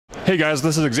Hey guys,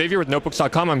 this is Xavier with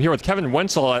Notebooks.com. I'm here with Kevin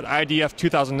Wentzel at IDF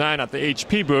 2009 at the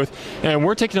HP booth, and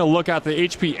we're taking a look at the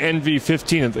HP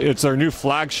NV15. It's our new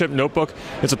flagship notebook.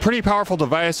 It's a pretty powerful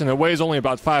device and it weighs only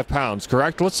about 5 pounds,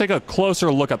 correct? Let's take a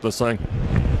closer look at this thing.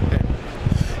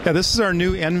 Yeah, this is our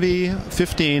new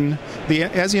NV15.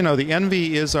 As you know, the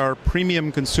NV is our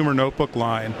premium consumer notebook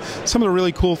line. Some of the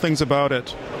really cool things about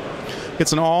it: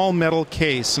 it's an all-metal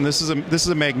case, and this is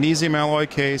a magnesium alloy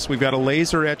case. We've got a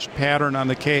laser-etched pattern on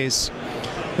the case,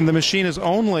 and the machine is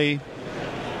only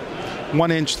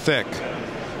 1 inch thick.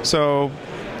 So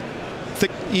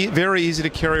thick, very easy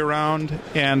to carry around,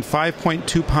 and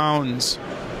 5.2 pounds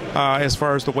as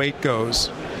far as the weight goes.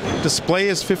 Display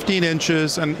is 15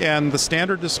 inches, and the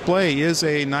standard display is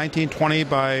a 1920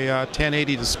 by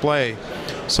 1080 display.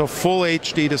 So full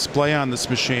HD display on this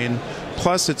machine,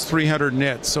 plus it's 300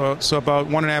 nits, so about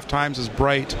 1.5 times as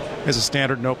bright as a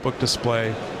standard notebook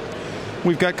display.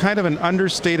 We've got kind of an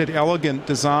understated, elegant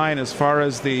design as far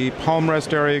as the palm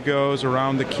rest area goes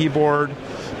around the keyboard.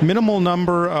 Minimal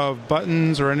number of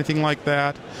buttons or anything like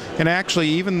that. And actually,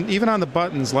 even on the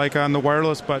buttons, like on the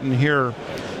wireless button here,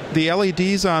 the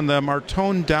LEDs on them are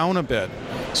toned down a bit.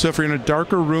 So if you're in a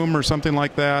darker room or something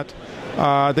like that,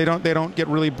 they don't get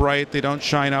really bright. They don't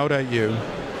shine out at you.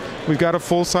 We've got a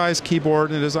full-size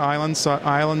keyboard, and it is an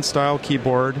island-style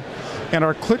keyboard. And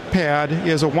our click pad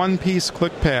is a one-piece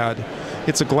click pad.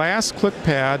 It's a glass click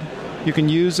pad. You can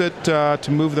use it to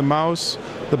move the mouse.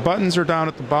 The buttons are down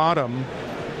at the bottom,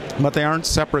 but they aren't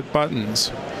separate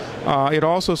buttons. It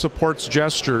also supports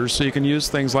gestures, so you can use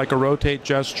things like a rotate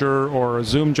gesture or a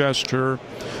zoom gesture,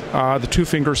 the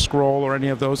two-finger scroll, or any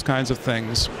of those kinds of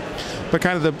things. But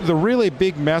kind of the really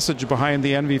big message behind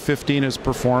the NV15 is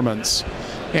performance.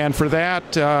 And for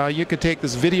that, you could take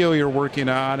this video you're working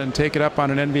on and take it up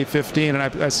on an NV15,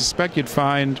 and I suspect you'd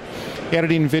find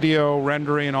editing video,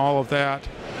 rendering, all of that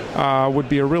would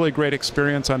be a really great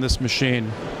experience on this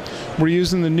machine. We're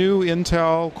using the new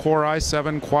Intel Core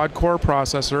i7 quad-core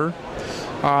processor.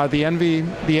 The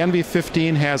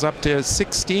NV15 has up to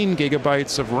 16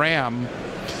 gigabytes of RAM,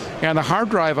 and the hard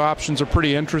drive options are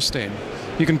pretty interesting.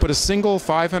 You can put a single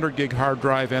 500 gig hard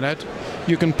drive in it.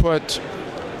 You can put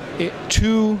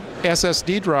 2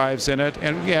 SSD drives in it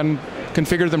and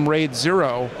configure them RAID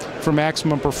 0 for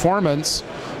maximum performance.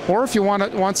 Or if you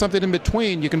want something in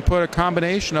between, you can put a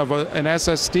combination of an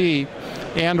SSD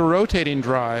and a rotating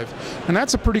drive. And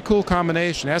that's a pretty cool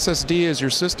combination. SSD is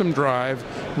your system drive,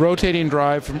 rotating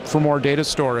drive for more data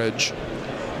storage.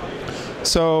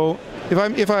 So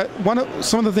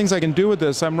some of the things I can do with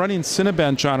this, I'm running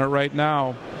Cinebench on it right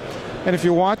now. And if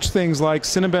you watch things like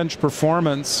Cinebench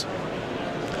performance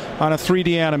on a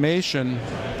 3D animation,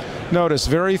 notice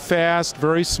very fast,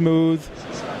 very smooth,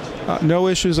 no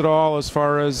issues at all as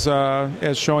far as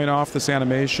showing off this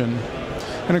animation.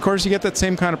 And of course you get that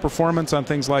same kind of performance on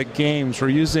things like games. We're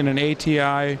using an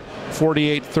ATI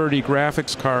 4830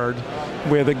 graphics card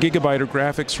with a gigabyte of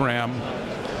graphics RAM.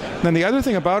 And then the other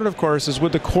thing about it, of course, is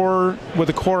with the Core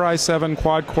i7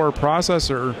 quad-core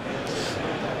processor,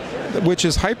 which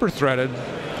is hyper-threaded,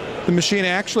 the machine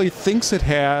actually thinks it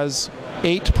has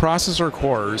 8 processor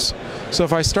cores. So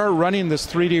if I start running this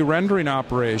 3D rendering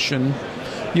operation,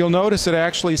 you'll notice it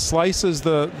actually slices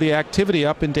the activity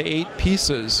up into 8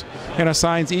 pieces and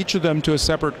assigns each of them to a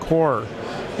separate core.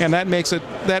 And that makes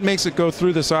it go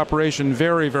through this operation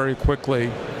very, very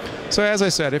quickly. So as I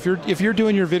said, if you're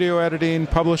doing your video editing,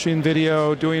 publishing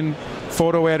video, doing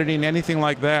photo editing, anything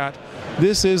like that,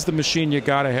 this is the machine you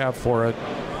gotta have for it.